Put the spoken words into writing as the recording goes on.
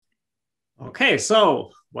Okay,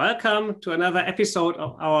 so welcome to another episode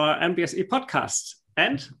of our MBSE podcast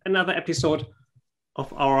and another episode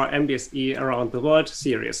of our MBSE Around the World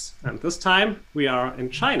series. And this time we are in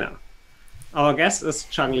China. Our guest is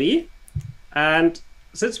Xiang Lee. And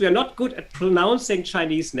since we are not good at pronouncing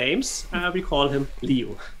Chinese names, we call him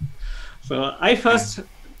Liu. So I first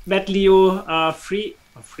met Liu three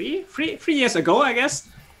years ago, I guess,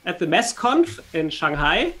 at the MESConf in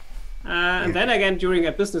Shanghai. And then again during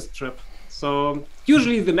a business trip. So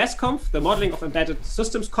usually the MESConf, the Modeling of Embedded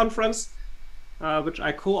Systems Conference, which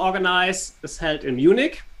I co-organize, is held in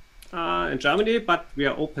Munich, in Germany, but we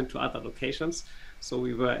are open to other locations. So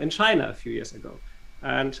we were in China a few years ago.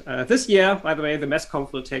 And this year, by the way, the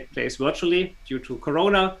MESConf will take place virtually due to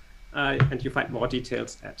Corona, and you find more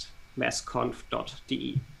details at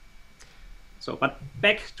mesconf.de. So, but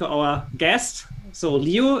back to our guest. So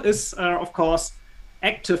Liu is, of course,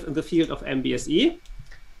 active in the field of MBSE,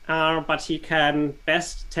 but he can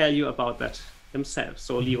best tell you about that himself.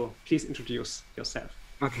 So Liu, please introduce yourself.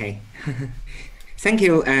 Okay. Thank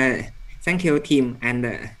you, Tim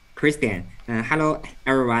and Christian. Hello,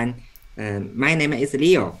 everyone. My name is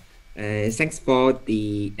Liu. Thanks for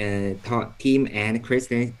the Tim and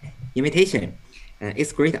Christian invitation.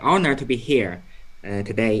 It's a great honor to be here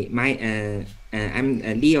today. I'm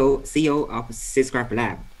Liu, CEO of Sysgraph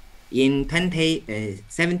Lab. In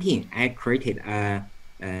 2017, I created a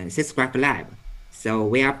Sysgraph Lab. So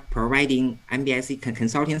we are providing MBSE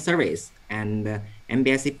consulting service and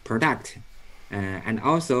MBSE product and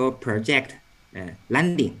also project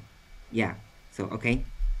landing. Yeah, so okay.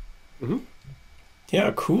 Mm-hmm.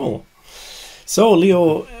 Yeah, cool. So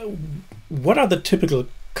Leo, what are the typical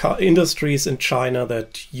industries in China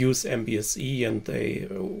that use MBSE, and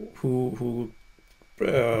who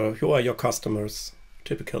are your customers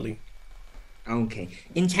typically? Okay,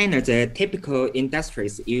 in China, the typical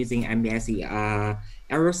industries using MBSE are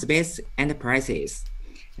aerospace enterprises,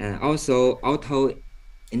 also auto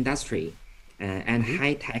industry, and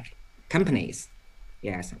high-tech companies.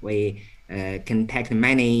 Yes, we contact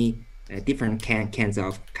many different kinds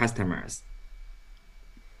of customers.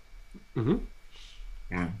 Mm-hmm.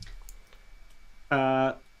 Yeah.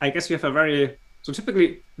 I guess we have so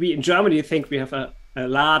typically we in Germany think we have a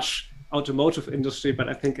large automotive industry, but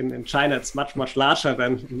I think in China it's much larger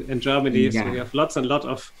than in Germany. Yeah. So we have lots and lots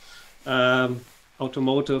of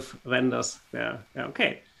automotive vendors there. Yeah,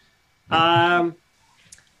 okay. And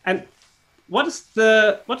what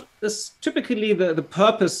is typically the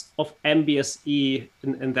purpose of MBSE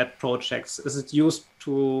in that project? Is it used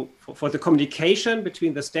for the communication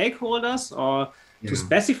between the stakeholders, or to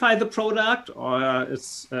specify the product, or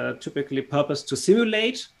it's typically purpose to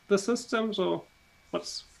simulate the system? So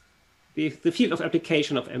what's the field of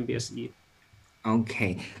application of MBSE?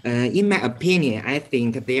 Okay, in my opinion, I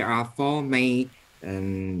think there are four main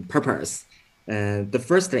purposes. The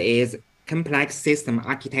first is complex system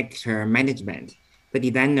architecture management. The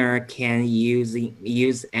designer can use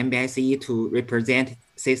MBSE to represent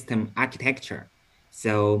system architecture,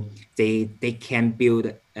 so they can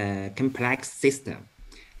build a complex system.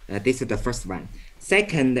 This is the first one.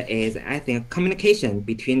 Second is, I think, communication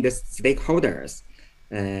between the stakeholders.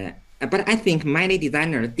 But I think many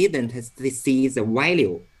designers didn't see the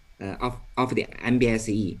value of the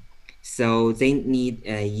MBSE. So they need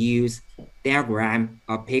use diagram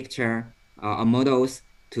or picture or models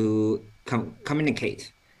to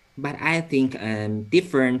communicate. But I think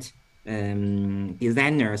different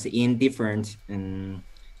designers in different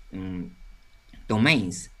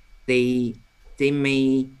domains, they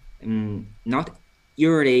may not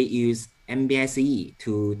usually use MBSE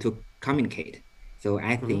to communicate. So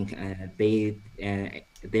I think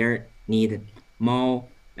there need more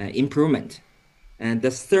improvement. And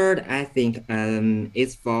the third, I think,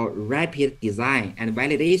 is for rapid design and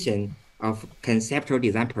validation of conceptual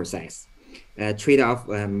design process. Trade-off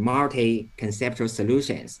multi-conceptual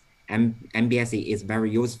solutions, and MBSE is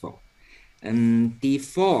very useful. The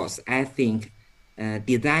fourth, I think,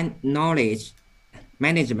 design knowledge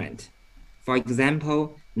management. For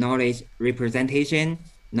example, knowledge representation,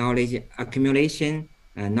 knowledge accumulation,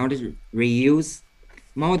 knowledge reuse.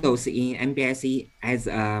 Models in MBSE as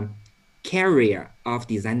a carrier of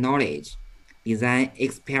design knowledge, design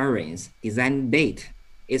experience, design data,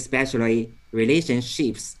 especially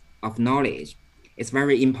relationships of knowledge. It's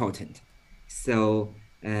very important. So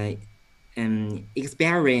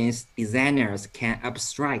experienced designers can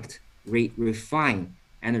abstract, refine,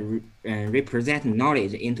 and represent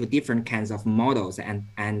knowledge into different kinds of models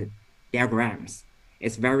and diagrams.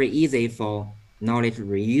 It's very easy for knowledge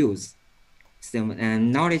reuse. So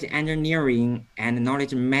knowledge engineering and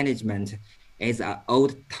knowledge management is an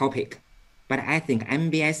old topic, but I think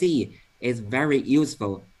MBSE is very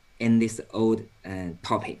useful in this old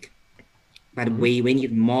topic. But we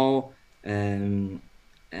need more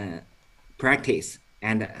practice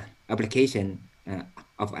and application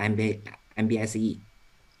of MBSE.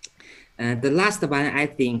 The last one, I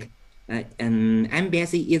think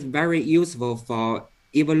MBSE is very useful for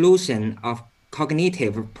evolution of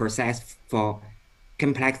cognitive process for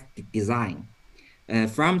complex design.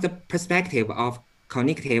 From the perspective of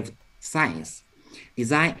cognitive science,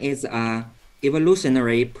 design is an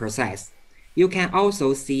evolutionary process. You can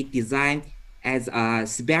also see design as a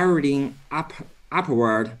spiraling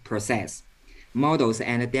upward process. Models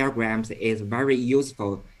and diagrams is very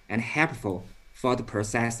useful and helpful for the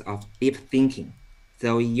process of deep thinking.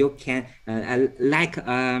 So you can, like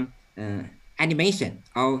animation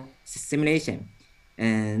or simulation,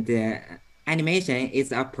 and animation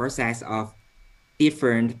is a process of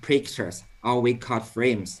different pictures, or we call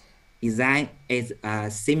frames. Design is a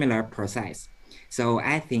similar process. So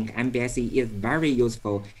I think MBSE is very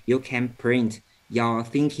useful. You can print your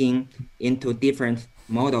thinking into different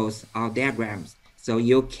models or diagrams, so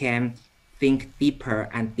you can think deeper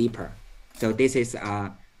and deeper. So this is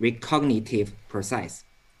a recognitive process.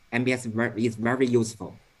 MBSE is very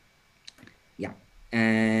useful. Yeah,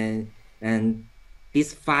 and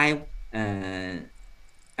these 5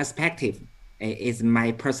 aspects is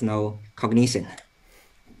my personal cognition.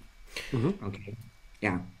 Okay,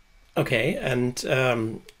 yeah. Okay, and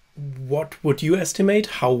what would you estimate?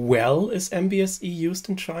 How well is MBSE used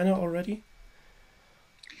in China already?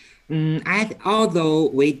 Although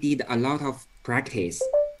we did a lot of practice,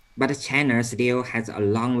 but China still has a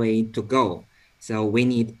long way to go. So we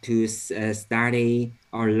need to study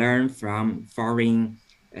or learn from foreign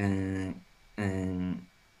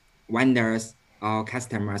vendors or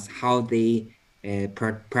customers how they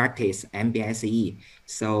practice MBSE.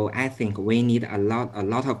 So I think we need a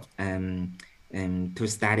lot of to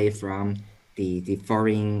study from the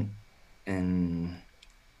foreign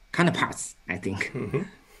counterparts, I think.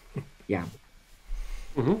 Yeah.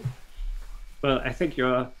 Well, I think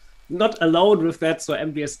you're not alone with that. So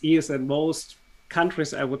MBSE is in most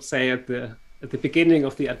countries, I would say, at the beginning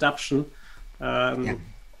of the adoption.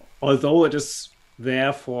 Although it is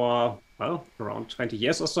there for, well, around 20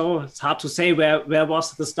 years or so. It's hard to say where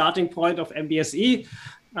was the starting point of MBSE.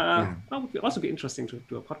 That would also be interesting to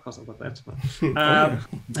do a podcast about that.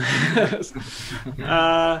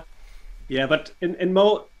 But in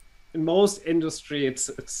most industry,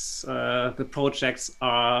 it's the projects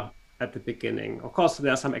are at the beginning. Of course,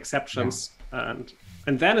 there are some exceptions, and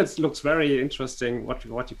then it looks very interesting what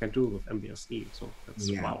you can do with MBSE. So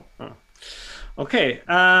that's wow. Okay.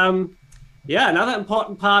 Another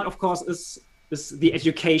important part, of course, is the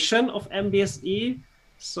education of MBSE.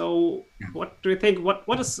 So what do you think?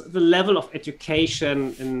 What is the level of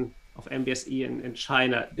education of MBSE in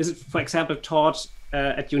China? Is it, for example, taught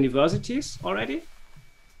at universities already?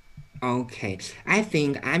 Okay, I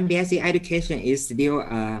think MBSE education is still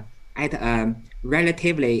at a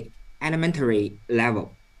relatively elementary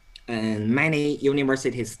level. Many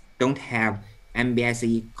universities don't have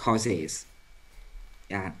MBSE courses.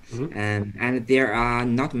 And there are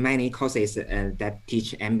not many courses that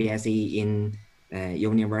teach MBSE in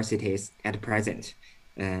universities at present.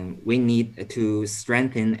 We need to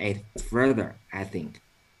strengthen it further, I think.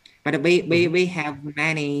 But we have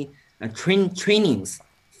many trainings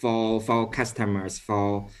for customers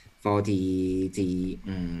for the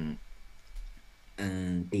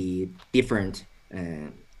different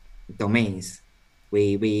domains.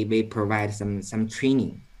 We provide some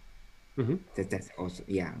training. That's also,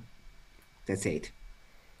 that's it.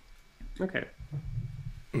 Okay.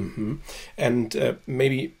 And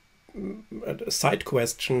maybe a side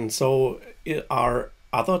question. So are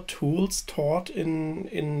other tools taught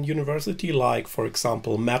in university, like, for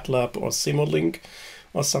example, MATLAB or Simulink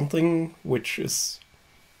or something, which is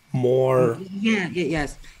more...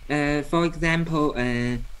 Yes. For example,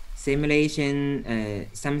 simulation,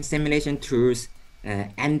 some simulation tools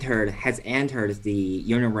has entered the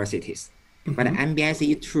universities, but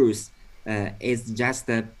MBSE tools is just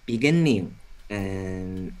the beginning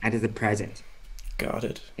at the present. Got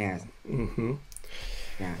it. Yes.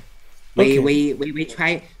 Yeah. Okay. We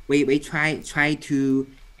try to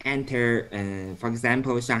enter, for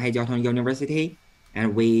example, Shanghai Jiao Tong University,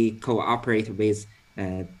 and we cooperate with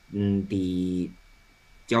the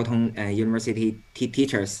Jiao Tong University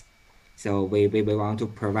teachers. So we want to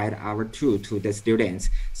provide our tool to the students.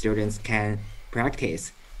 Students can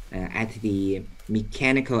practice at the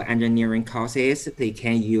mechanical engineering courses. They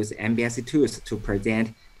can use MBSE tools to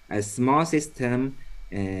present a small system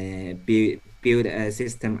build a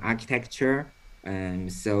system architecture.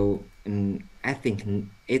 So I think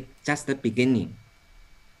it's just the beginning.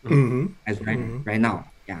 As right now,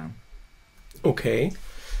 yeah. Okay.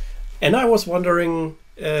 And I was wondering,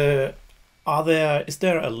 is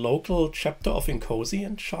there a local chapter of INCOSE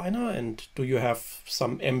in China? And do you have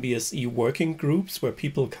some MBSE working groups where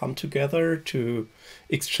people come together to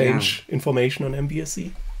exchange information on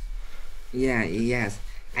MBSE? Yes.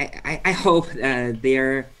 I hope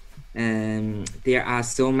there are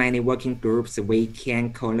so many working groups we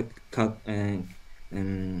can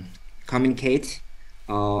communicate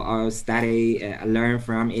or study, learn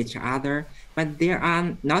from each other. But there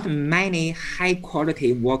are not many high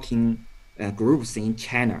quality working groups in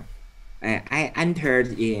China. I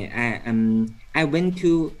entered I went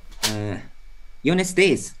to United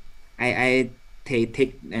States. I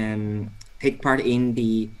take part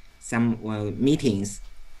in some meetings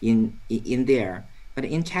in there. But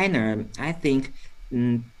in China, I think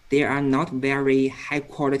they are not very high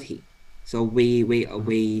quality. So we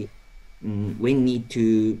need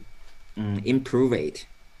to improve it.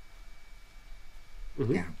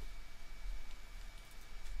 Yeah.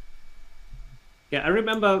 Yeah, I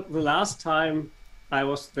remember the last time I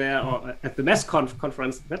was there, or at the MESCONF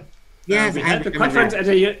conference. Yes, we had the conference at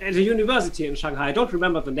a university in Shanghai. I don't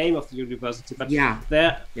remember the name of the university, but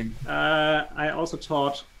there I also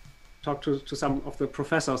talked to some of the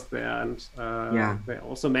professors there, and they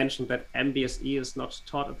also mentioned that MBSE is not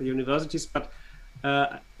taught at the universities. But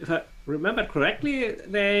if I remember correctly,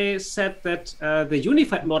 they said that the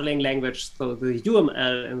unified modeling language, so the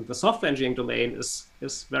UML in the software engineering domain,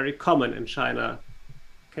 is very common in China.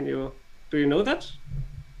 Do you know that?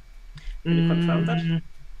 Can you confirm that?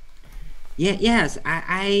 Yes,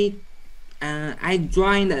 I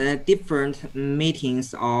joined different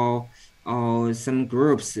meetings or some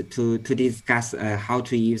groups to discuss how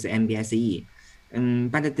to use MBSE.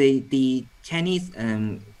 But the Chinese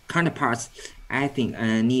counterparts, I think,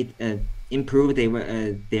 need improve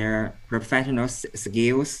their professional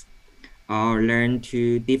skills or learn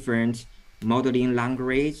to different modeling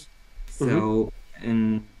language. So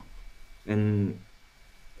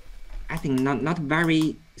I think not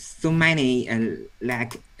very so many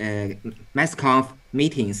like MESCONF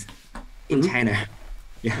meetings in China.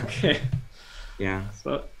 Yeah. Okay. Yeah.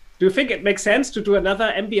 So, do you think it makes sense to do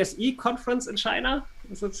another MBSE conference in China?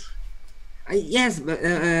 Is it? Yes, but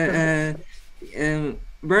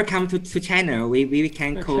welcome to China. We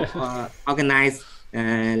can organize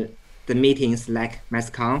the meetings like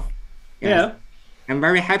MESCONF. Yes. Yeah. I'm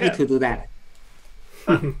very happy to do that.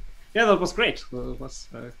 Yeah, that was great. It was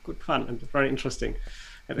good fun and very interesting.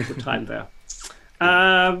 Had a good time there.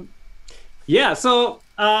 So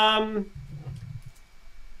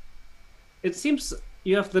it seems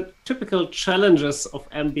you have the typical challenges of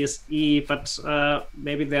MBSE, but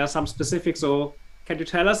maybe there are some specifics. So can you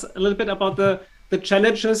tell us a little bit about the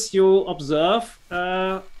challenges you observe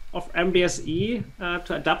of MBSE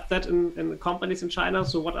to adapt that in the companies in China?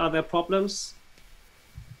 So what are their problems?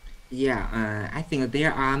 Yeah, I think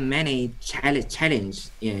there are many challenges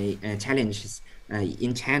in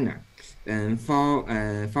China.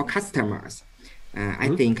 For customers,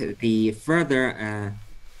 I think the further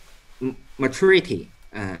maturity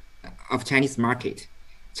of Chinese market,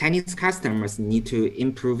 Chinese customers need to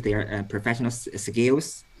improve their professional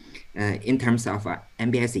skills in terms of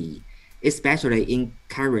MBSE, especially in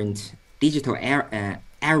current digital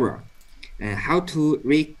era. How to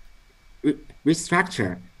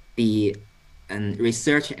restructure the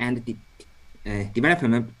research and the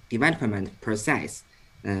development process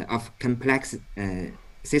of complex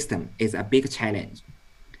system is a big challenge.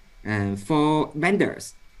 For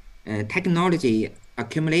vendors, technology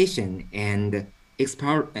accumulation and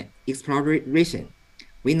exploration.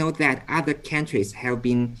 We know that other countries have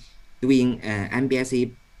been doing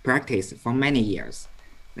MBSE practice for many years,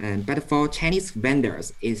 but for Chinese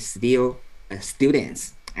vendors, it's still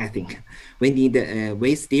students. I think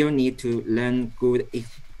we still need to learn good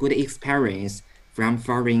experience from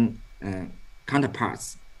foreign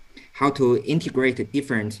counterparts, how to integrate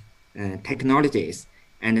different technologies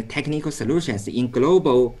and technical solutions in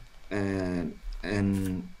global.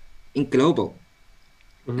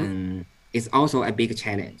 Is also a big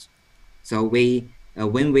challenge. So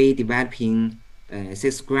when we developing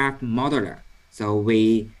sys graph modeler, so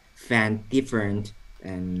we find different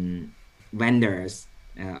vendors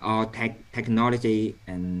or technology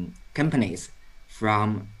companies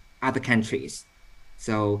from other countries.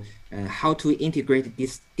 So how to integrate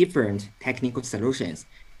these different technical solutions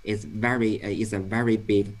is a very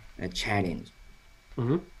big challenge.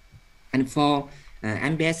 And for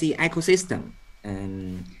MBSE ecosystem,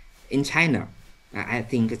 in China, I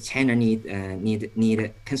think China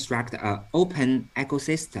need construct open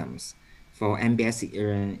ecosystems for MBSE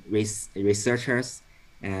researchers,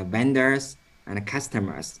 vendors, and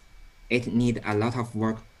customers. It need a lot of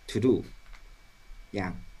work to do.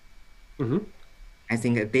 Yeah. I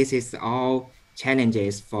think this is all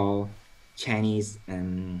challenges for Chinese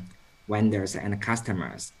vendors and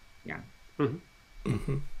customers. Yeah.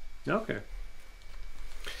 Okay.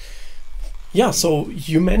 Yeah, so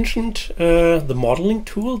you mentioned the modeling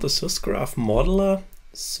tool, the SysGraph modeler.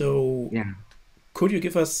 So Yeah. could you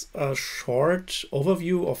give us a short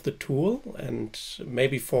overview of the tool? And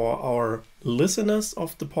maybe for our listeners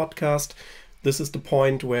of the podcast, this is the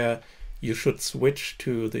point where you should switch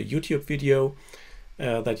to the YouTube video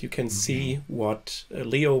that you can see what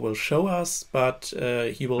Leo will show us, but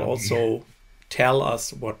he will also tell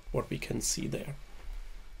us what we can see there.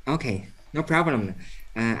 Okay, no problem.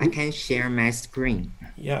 I can share my screen.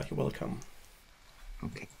 Yeah, you're welcome.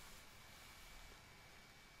 Okay.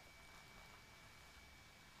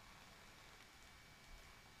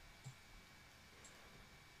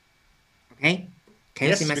 Okay, can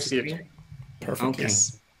you see my screen? Perfect. Okay.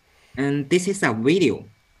 Yes. And this is a video.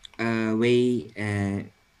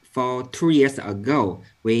 For 2 years ago,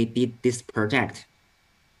 we did this project.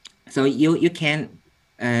 So you can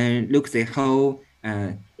look the whole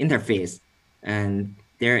interface, and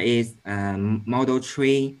there is a model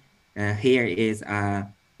tree. Here is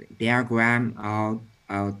a diagram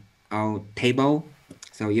or table.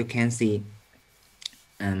 So you can see.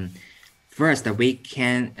 First, we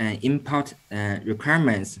can import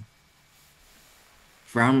requirements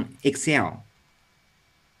from Excel.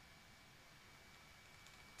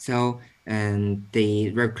 So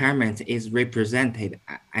the requirement is represented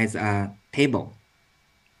as a table.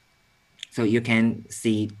 So you can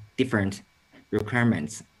see different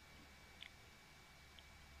requirements.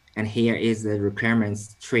 And here is the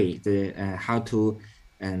requirements tree, the how to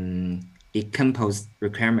decompose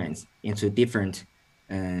requirements into different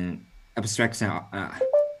abstraction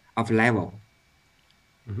of level.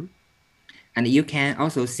 And you can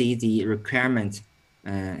also see the requirement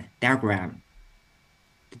diagram.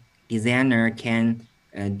 Designer can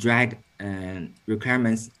drag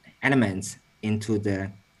requirements elements into the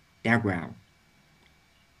diagram.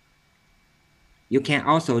 You can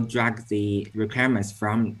also drag the requirements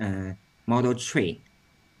from model tree.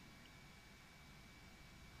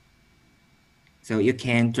 So you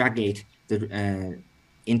can drag it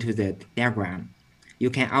into the diagram. You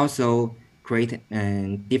can also create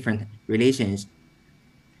different relationships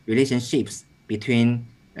between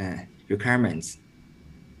requirements.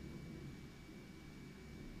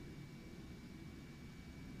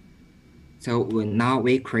 So now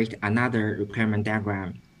we create another requirement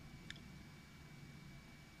diagram.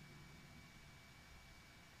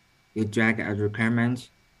 You drag a requirement,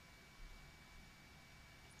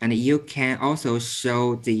 and you can also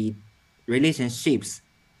show the relationships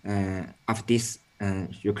of this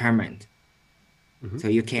requirement. So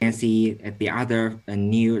you can see the other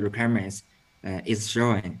new requirements is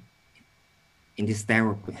shown in this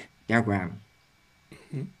diagram.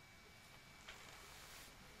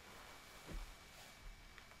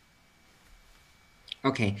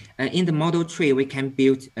 Okay, in the model tree, we can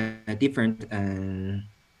build a different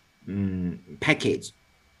package.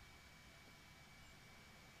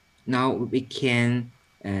 Now we can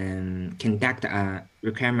conduct a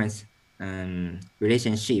requirements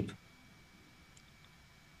relationship.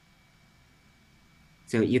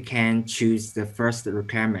 So you can choose the first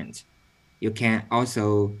requirement. You can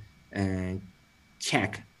also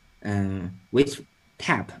check which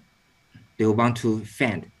tab do you want to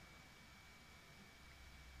find.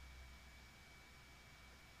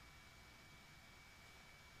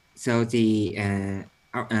 So the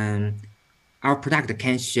our product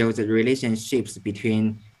can show the relationships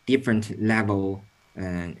between different level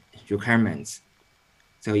requirements.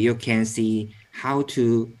 So you can see how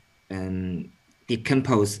to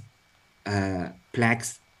decompose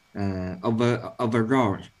Plex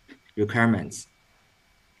overall requirements.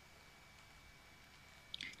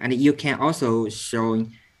 And you can also show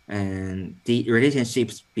the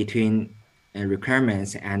relationships between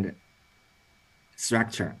requirements and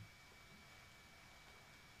structure.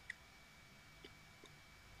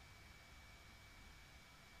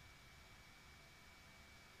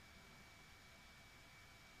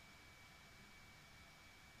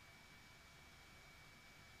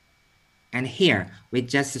 And here we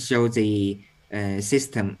just show the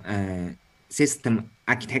system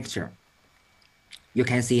architecture. You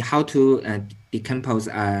can see how to decompose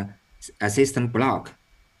a system block.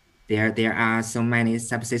 There are so many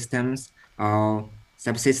subsystems or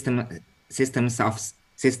systems of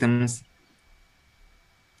systems,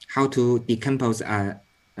 how to decompose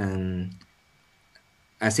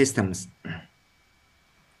systems.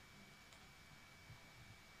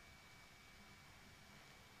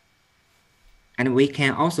 And we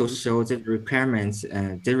can also show the requirements,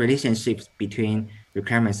 the relationships between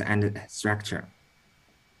requirements and structure.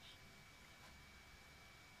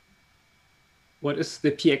 What is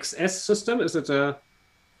the PXS system? Is it a...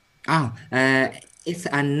 It's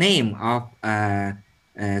a name of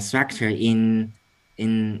structure in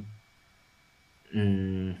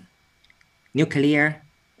nuclear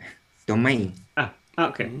domain.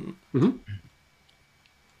 Okay. Mm-hmm.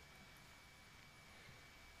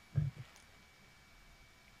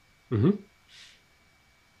 Mm-hmm.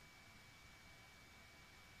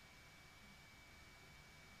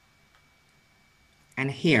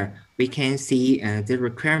 And here we can see the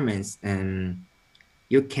requirements.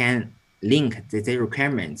 You can link the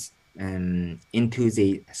requirements into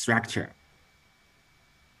the structure.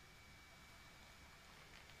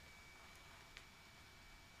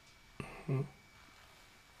 Mm-hmm.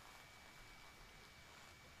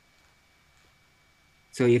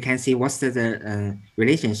 So you can see what's the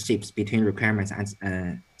relationships between requirements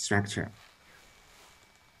and structure.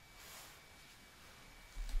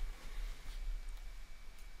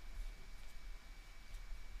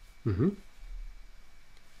 Mm-hmm.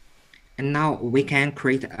 And now we can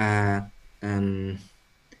create a the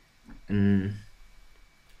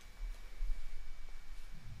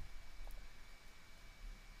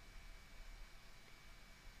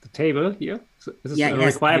table here. So is this a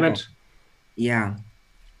requirement? Table. Yeah.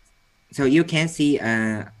 So you can see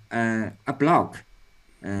a block.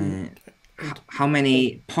 How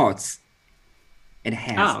many ports it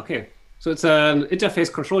has. Okay. So it's an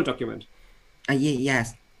interface control document.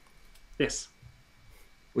 Yes. Yes.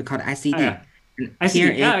 We call it ICD.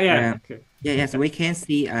 Okay. Yes, we can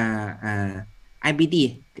see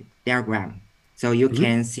IBD diagram. So you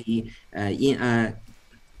can see in a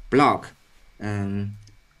block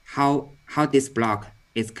how this block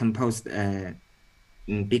is composed,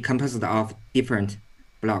 be composed of different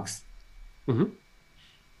blocks. Mm-hmm.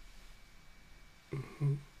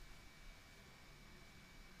 Mm-hmm.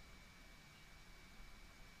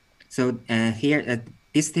 So here,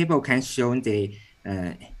 this table can show the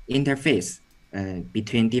interface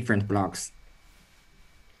between different blocks,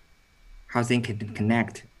 how they can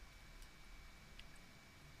connect.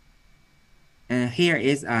 Here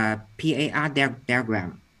is a PAR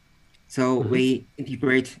diagram. So we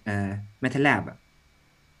integrate MATLAB.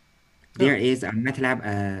 There is a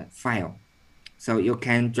MATLAB file. So you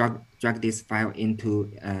can drag this file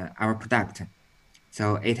into our product.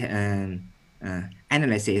 So it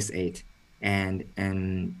analyzes it and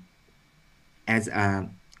as a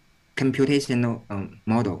computational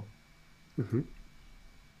model. Mm-hmm.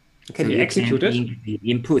 Can you execute it? The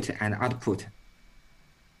input and output.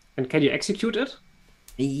 And can you execute it?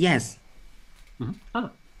 Yes. Mm-hmm.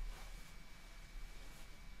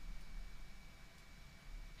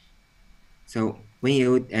 So when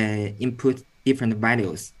you input different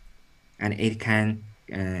values, and it can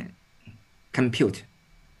compute.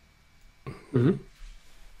 Mm-hmm.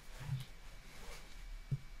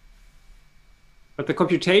 But the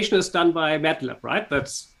computation is done by MATLAB, right?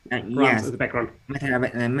 That's runs in the background.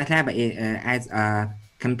 MATLAB is as a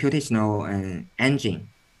computational engine.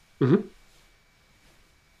 Mm-hmm.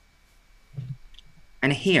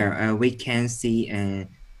 And here we can see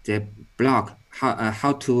the block,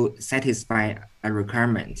 how to satisfy a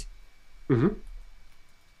requirement. Mm-hmm.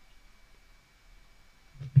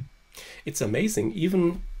 It's amazing.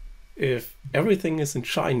 Even if everything is in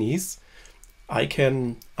Chinese, I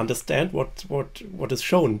can understand what is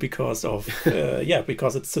shown because of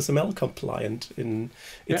because it's SysML compliant in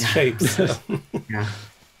its shapes. Yeah.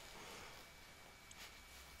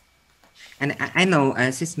 And I know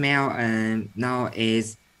SysML now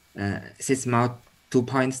is SysML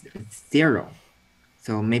 2.0.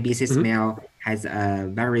 So maybe SysML has a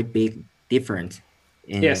very big difference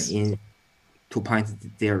in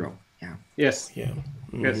 2.0. Yeah. Yes. Yeah.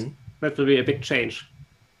 Mm-hmm. Yes. That will be a big change.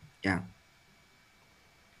 Yeah.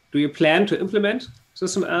 Do you plan to implement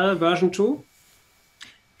SysML version 2?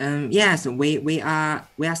 Yes, we are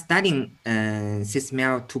studying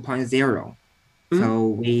SysML 2.0. So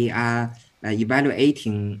we are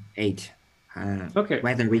evaluating it,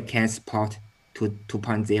 whether we can support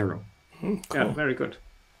 2.0. Cool. Yeah, very good.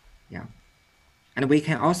 Yeah. And we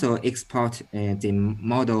can also export the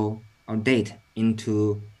model or date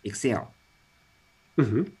into Excel.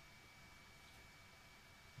 Mm-hmm.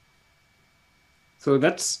 So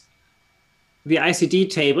that's the ICD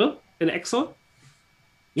table in Excel?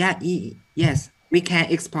 Yeah, yes, we can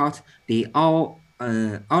export the all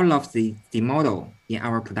of the model in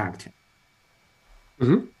our product.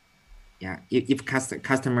 Mm-hmm. Yeah, if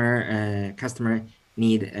customer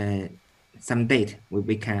need some date,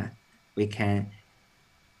 we can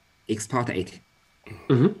export it.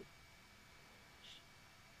 Mm-hmm.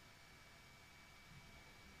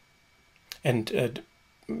 And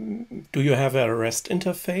do you have a REST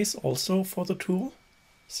interface also for the tool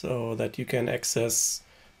so that you can access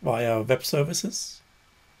via web services?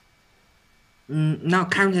 No,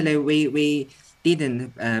 currently we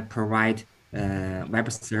didn't provide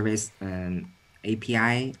web service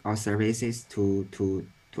API or services to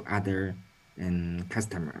other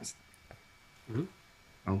customers. Mm-hmm.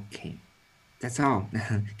 Okay, that's all.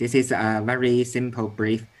 This is a very simple,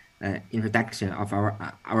 brief introduction of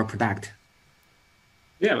our product.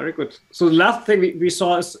 Yeah, very good. So the last thing we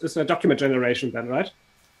saw is a document generation then, right? So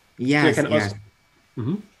you Yes, can yes. also.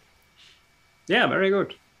 Mm-hmm. Yeah, very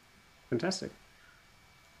good. Fantastic.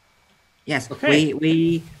 Yes, Okay.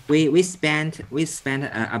 we spent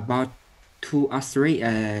about 2 or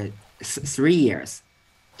 3 years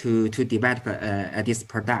to develop this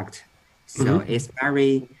product. So Mm-hmm. it's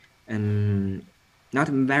very not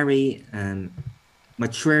very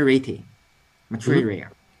maturity.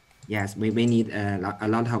 Mm-hmm. Yes, we need a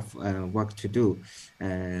lot of work to do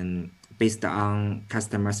based on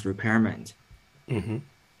customers' requirement. Mm-hmm.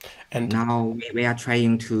 And Now we are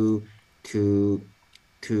trying to to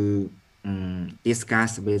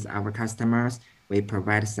discuss with our customers. We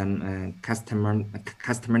provide some customized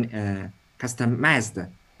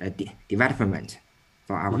development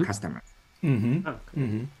for our Mm-hmm. customers. mm-hmm. Okay.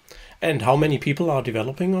 Mm-hmm. And how many people are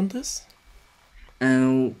developing on this?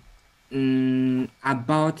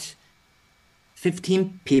 About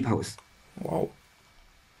 15 people. Wow.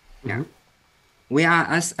 Yeah, Mm-hmm. we are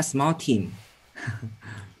a small team.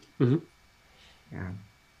 Mm-hmm. Yeah,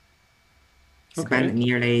 spent Okay.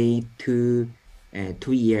 nearly 2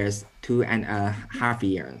 years, 2.5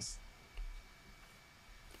 years.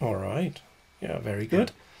 All right. Yeah, very Yeah.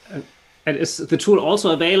 good. And is the tool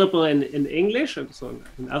also available in English and so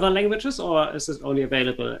in other languages, or is it only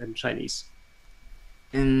available in Chinese?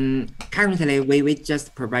 Currently, we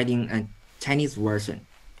just providing a Chinese version.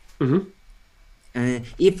 Mm-hmm.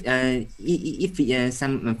 If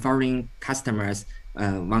some foreign customers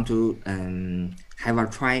want to have a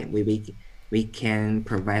try, we can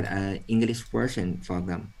provide an English version for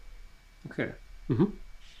them. Okay. Mm-hmm.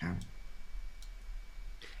 Yeah.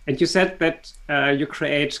 And you said that you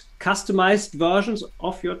create customized versions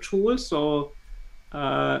of your tool. So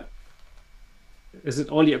uh, is it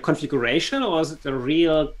only a configuration, or is it a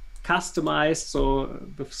real customized, so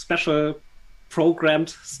the special programmed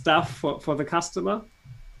stuff for the customer?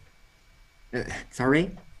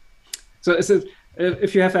 Sorry. So is it,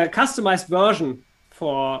 if you have a customized version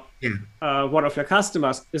for Yeah. one of your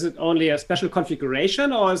customers, is it only a special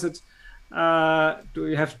configuration, or is it do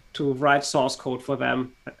you have to write source code for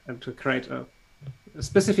them and to create a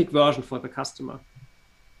specific version for the customer?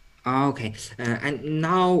 Okay. And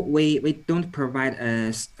now we don't provide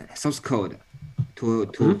a source code to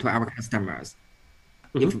our customers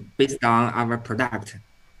if based on our product.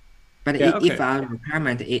 But Yeah, if okay. our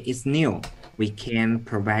requirement is new, we can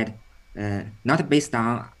provide not based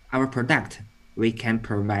on our product. We can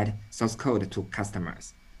provide source code to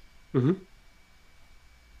customers.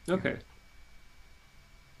 Okay.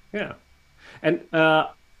 Yeah. And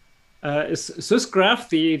is SysGraph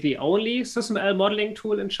the only SysML modeling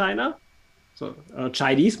tool in China? So a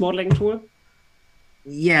Chinese modeling tool?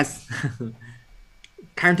 Yes.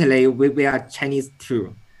 Currently, we are Chinese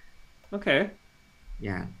too. Okay.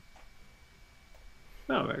 Yeah.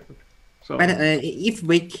 Oh, very good. So, But if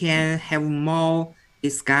we can have more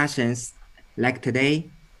discussions like today,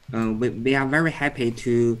 we are very happy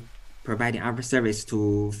to provide our service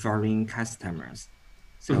to foreign customers.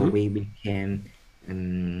 So we can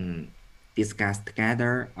discuss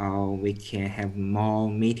together, or we can have more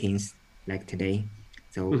meetings like today.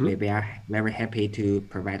 So we are very happy to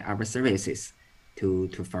provide our services to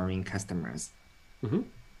foreign customers.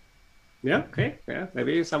 yeah, okay. Yeah,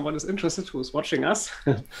 maybe someone is interested who's watching us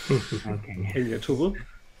Okay. in your tool.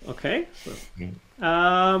 Okay. So, Okay.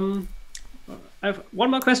 I have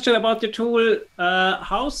one more question about your tool.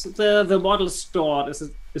 How's the model stored? Is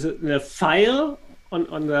it in a file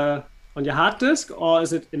on your hard disk, or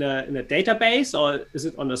is it in a database, or is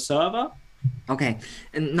it on a server? Okay,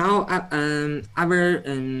 and now our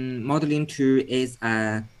modeling tool is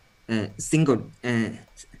singly.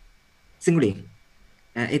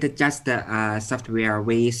 It's just software.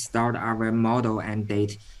 We stored our model and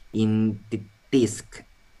date in the disk.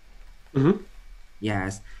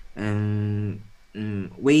 Yes. We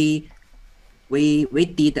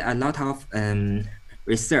did a lot of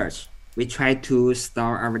research. We tried to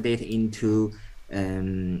store our data into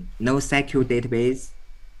NoSQL database.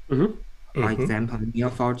 For example,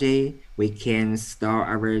 Neo4j, we can store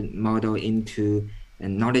our model into a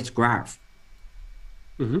knowledge graph.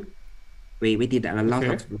 We did a lot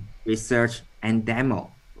of research and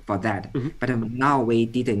demo for that, but now we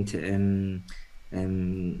didn't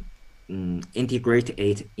integrate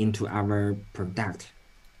it into our product.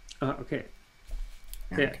 Okay.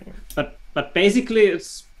 Yeah. But basically,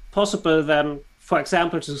 it's possible then, for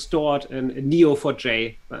example, to store it in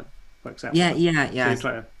Neo4j, then, for example.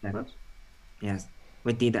 Yes.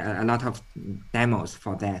 We did a lot of demos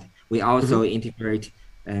for that. We also integrate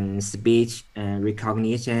speech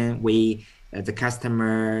recognition. The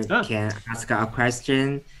customer can ask a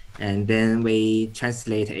question, and then we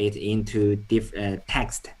translate it into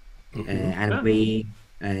text, and we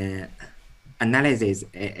analyze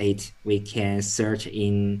it. We can search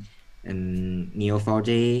in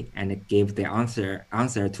Neo4j and give the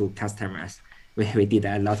answer to customers. We did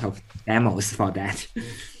a lot of demos for that.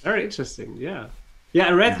 Very interesting. Yeah.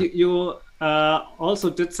 I read you also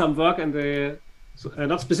did some work in the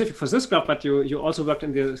not specific for this graph, but you also worked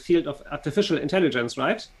in the field of artificial intelligence,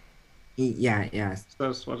 right? Yes. So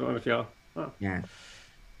that's one of your. Yeah.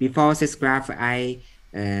 Before this graph, I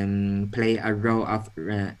play a role of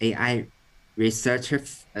AI researcher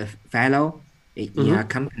fellow in a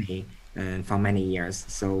company for many years.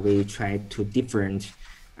 So we tried to different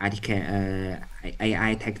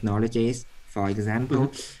AI technologies, for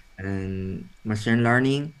example, machine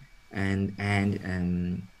learning and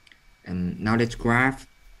knowledge graph.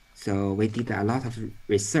 So we did a lot of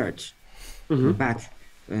research. But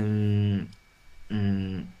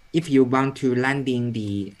if you want to landing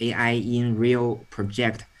the AI in real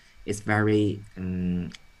project, it's very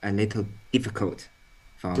a little difficult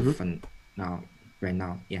for now, right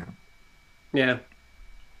now. Yeah,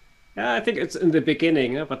 I think it's in the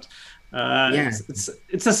beginning, but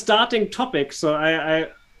it's a starting topic. So I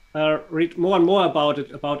read more and more about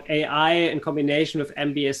it, about AI in combination with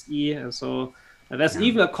MBSE, and so there's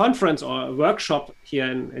even a conference or a workshop here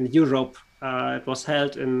in Europe. It was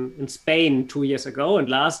held in Spain 2 years ago, and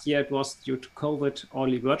last year it was due to COVID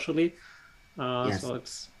only virtually. So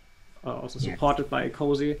it's also supported by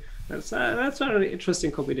COSI. That's a really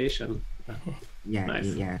interesting combination.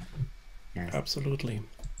 Nice. Absolutely.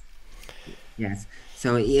 Yes.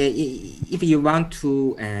 So if you want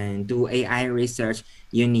to do AI research,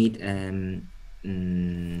 you need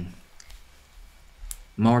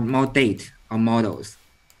more data or models.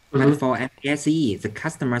 But for MBSE, the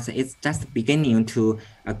customers is just beginning to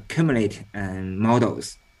accumulate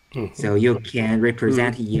models. So you can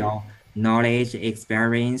represent your knowledge,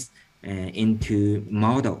 experience into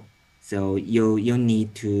model. So you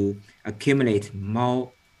need to accumulate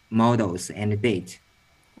more models and data.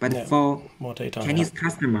 But for more data, Chinese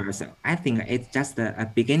customers, I think it's just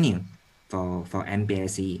a beginning for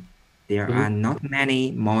MBSE. There are not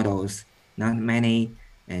many models, not many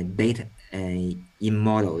data in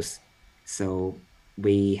models. So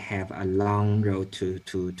we have a long road to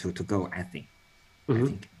go, I think.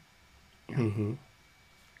 And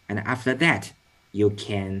after that, you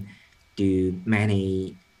can do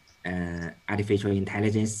many artificial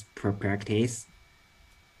intelligence practice.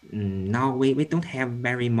 Now we don't have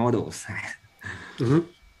very models.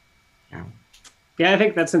 I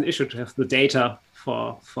think that's an issue to have the data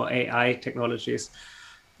for AI technologies.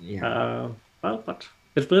 But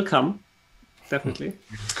it will come, definitely.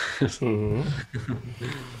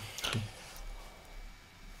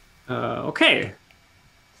 Okay.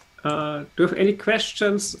 Do you have any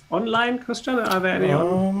questions online, Christian? Are there any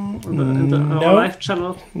in our live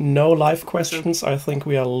channel? No live questions. I think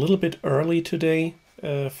we are a little bit early today.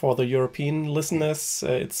 For the European listeners,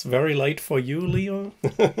 it's very late for you, Leo.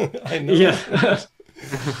 I know. Yeah.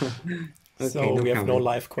 So we have no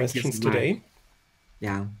live questions today.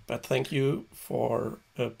 Yeah. But thank you for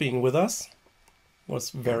being with us. It was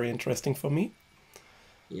very interesting for me.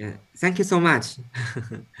 Yeah. Thank you so much.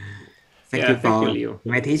 Thank you for the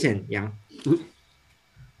invitation.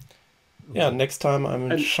 Yeah, next time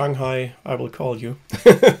I'm in Shanghai, I will call you.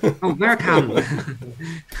 Oh, welcome.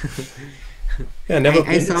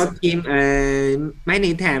 I saw him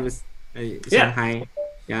many times in Shanghai.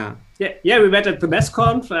 Yeah, we met at the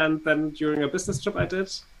MESConf, and then during a business trip I did.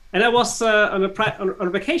 And I was on a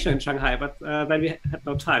vacation in Shanghai, but then we had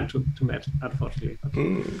no time to meet, unfortunately.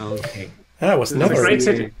 Okay. I was never. It's a great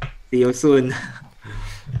city. See you soon.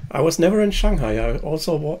 I was never in Shanghai. I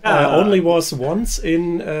only was once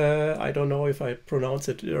in, I don't know if I pronounce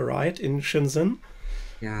it right, in Shenzhen.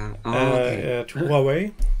 Yeah. Oh, okay. to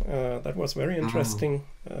Huawei. That was very interesting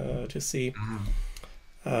to see.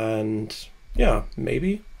 And yeah,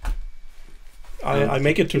 maybe I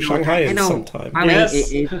make it to Shanghai I know sometime.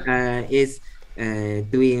 Huawei is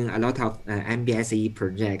doing a lot of MBSE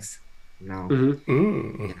projects now.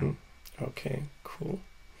 Okay, cool.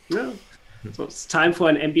 Yeah. So it's time for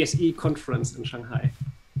an MBSE conference in Shanghai.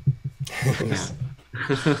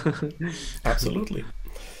 Absolutely.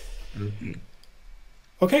 Okay.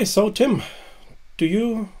 Okay, so Tim, do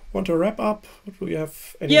you want to wrap up? Do you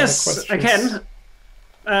have any other questions? Yes, I can.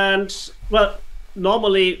 And well,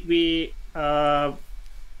 normally we at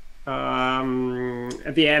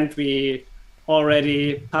the end we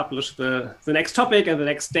already publish the next topic and the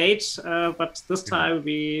next date, but this time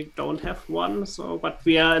we don't have one. So, but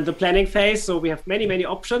we are in the planning phase, so we have many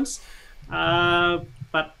options,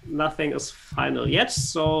 but nothing is final yet.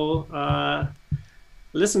 So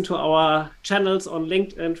listen to our channels on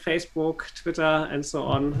LinkedIn, Facebook, Twitter, and so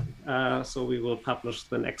on. So we will publish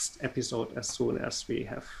the next episode as soon as we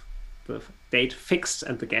have the date fixed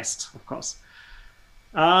and the guest, of course.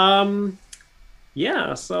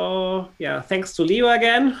 Yeah, so yeah, thanks to Leo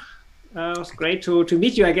again. It was great to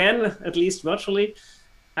meet you again, at least virtually.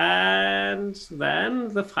 And then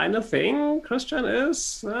the final thing, Christian,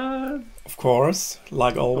 is... of course,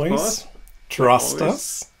 like always, trust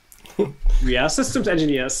us. We are systems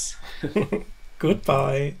engineers.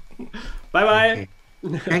 Goodbye. Bye-bye.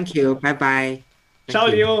 Okay. Thank you. Bye-bye. Ciao,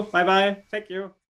 Leo. Bye-bye. Thank you.